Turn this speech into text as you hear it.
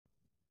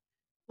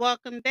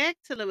Welcome back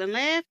to Live and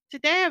Laugh.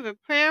 Today I have a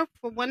prayer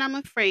for when I'm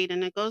afraid,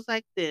 and it goes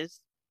like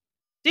this.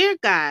 Dear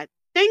God,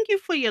 thank you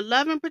for your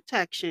love and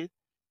protection.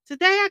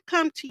 Today I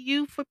come to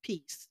you for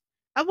peace.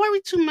 I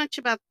worry too much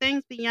about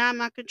things beyond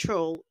my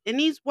control, and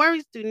these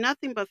worries do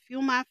nothing but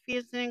fuel my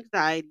fears and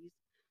anxieties.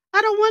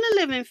 I don't want to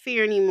live in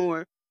fear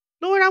anymore.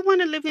 Lord, I want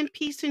to live in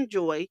peace and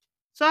joy.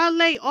 So I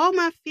lay all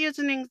my fears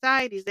and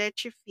anxieties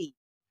at your feet.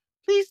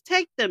 Please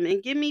take them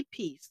and give me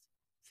peace.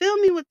 Fill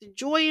me with the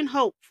joy and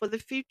hope for the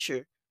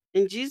future.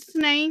 In Jesus'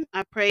 name,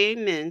 I pray,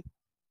 amen.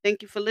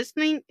 Thank you for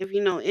listening. If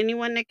you know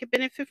anyone that could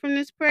benefit from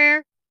this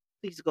prayer,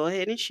 please go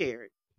ahead and share it.